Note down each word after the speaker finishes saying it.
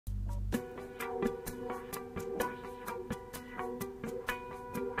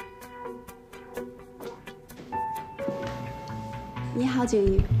你好，景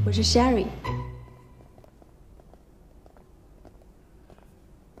瑜，我是 Sherry。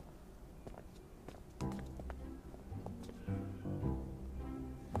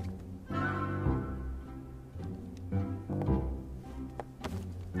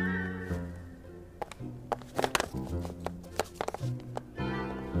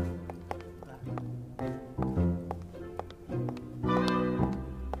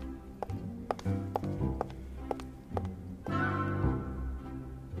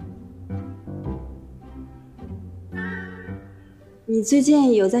你最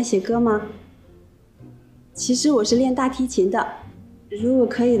近有在写歌吗？其实我是练大提琴的，如果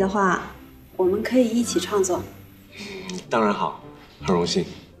可以的话，我们可以一起创作。当然好，很荣幸。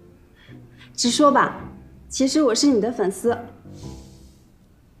直说吧，其实我是你的粉丝。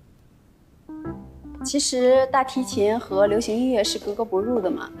其实大提琴和流行音乐是格格不入的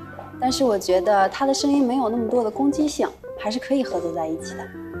嘛，但是我觉得他的声音没有那么多的攻击性，还是可以合作在一起的。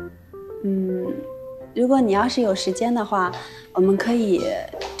如果你要是有时间的话，我们可以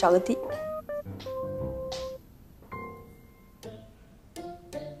找个地。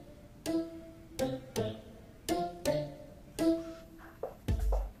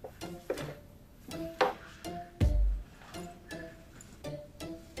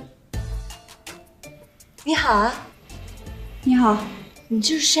你好啊，你好，你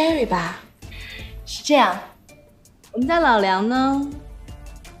就是 Sherry 吧？是这样，我们家老梁呢，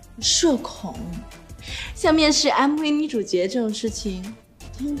社恐。像面试 MV 女主角这种事情，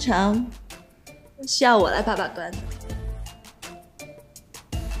通常都需要我来把把关的。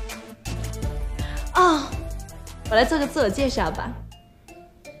哦，我来做个自我介绍吧。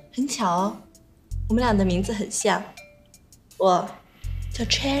很巧哦，我们俩的名字很像，我叫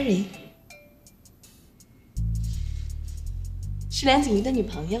Cherry， 是梁景瑜的女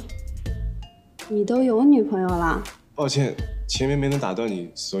朋友。你都有女朋友了？抱歉，前面没能打断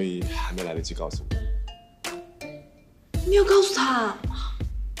你，所以还没来得及告诉你。没有告诉他，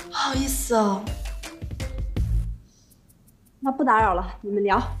不好意思哦。那不打扰了，你们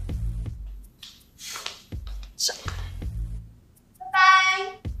聊。拜拜，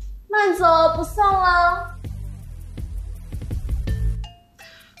慢走，不送了。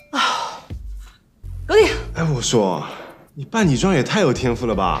啊，搞定。哎，我说，你扮女装也太有天赋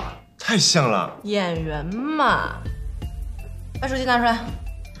了吧，太像了。演员嘛，把手机拿出来。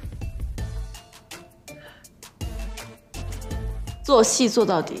做戏做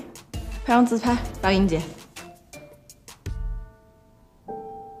到底，拍张自拍发给你姐。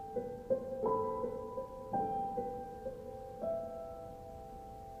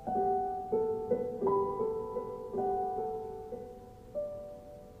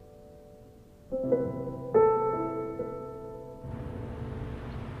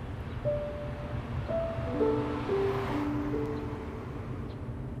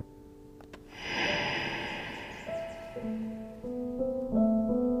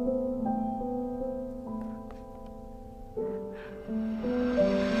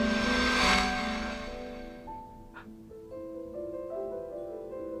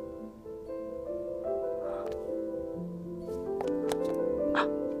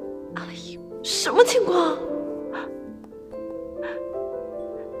什么情况？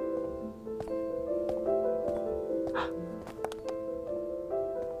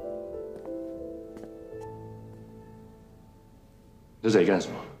你在这里干什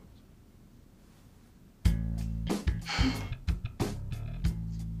么？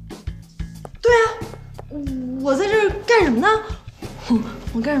对啊，我在这儿干什么呢？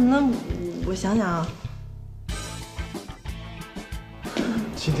我干什么呢？我想想啊。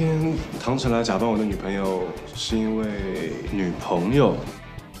今天唐晨来假扮我的女朋友，是因为女朋友。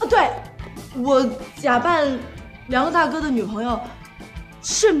啊，对，我假扮梁个大哥的女朋友，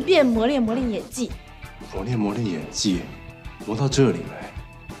顺便磨练磨练演技。磨练演技，磨到这里来，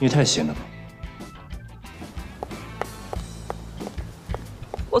你也太闲了吧！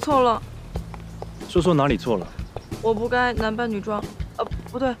我错了，说哪里错了？我不该男扮女装，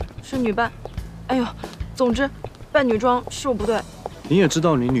不对，是女扮。哎呦，总之扮女装是我不对。你也知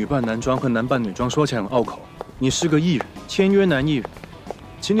道，你女扮男装和男扮女装说起来很拗口。你是个艺人，签约男艺人，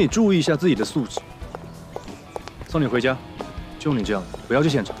请你注意一下自己的素质。送你回家，就你这样，不要去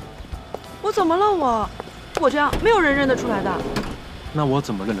现场。我怎么了？我这样没有人认得出来的。那我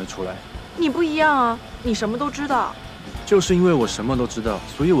怎么认得出来？你不一样啊，你什么都知道。就是因为我什么都知道，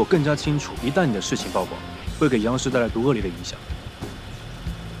所以我更加清楚，一旦你的事情曝光，会给央视带来多恶劣的影响。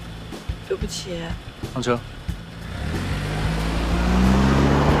对不起。上车。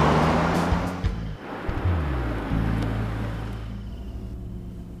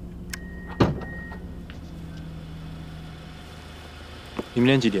你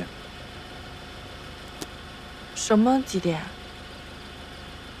明天几点？什么几点？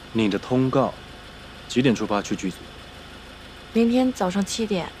你的通告几点出发去剧组？明天早上7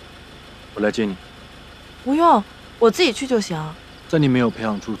点。我来接你。不用，我自己去就行。在你没有培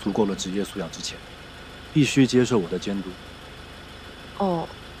养出足够的职业素养之前，必须接受我的监督。哦，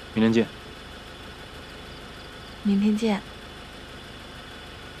明天见。明天见。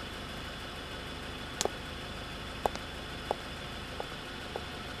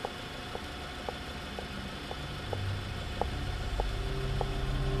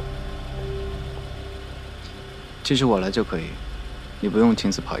其实我来就可以，你不用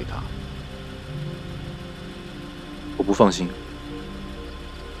亲自跑一趟。我不放心。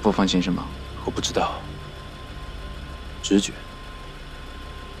不放心什么？我不知道。直觉。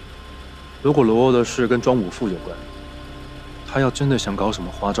如果罗欧的事跟庄武妇有关，他要真的想搞什么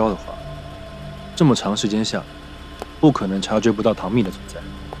花招的话，这么长时间下，不可能察觉不到唐蜜的存在。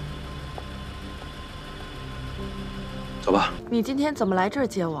走吧。你今天怎么来这儿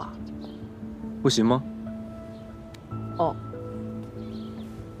接我？不行吗？哦，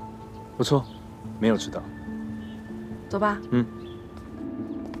不错，没有迟到。走吧。嗯。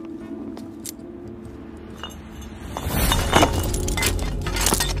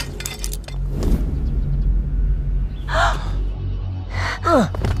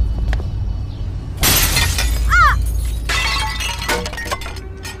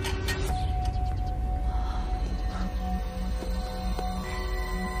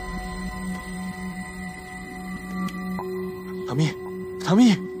唐蜜，唐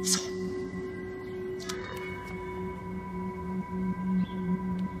蜜，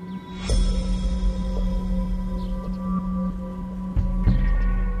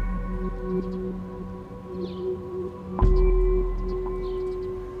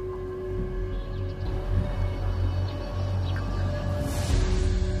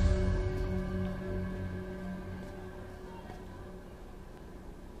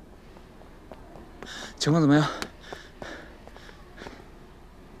情况怎么样？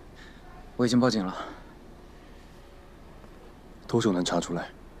我已经报警了。多久能查出来？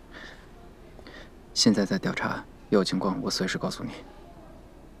现在在调查，有情况我随时告诉你。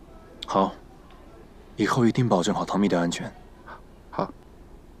好，以后一定保证好唐蜜的安全。好，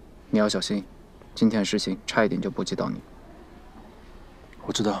你要小心，今天的事情差一点就波及到你。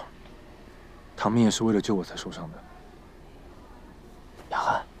我知道，唐蜜也是为了救我才受伤的。雅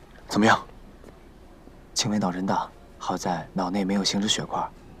涵，怎么样？轻微脑震荡，好在脑内没有形成血块，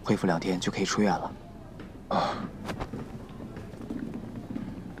恢复2天就可以出院了。啊。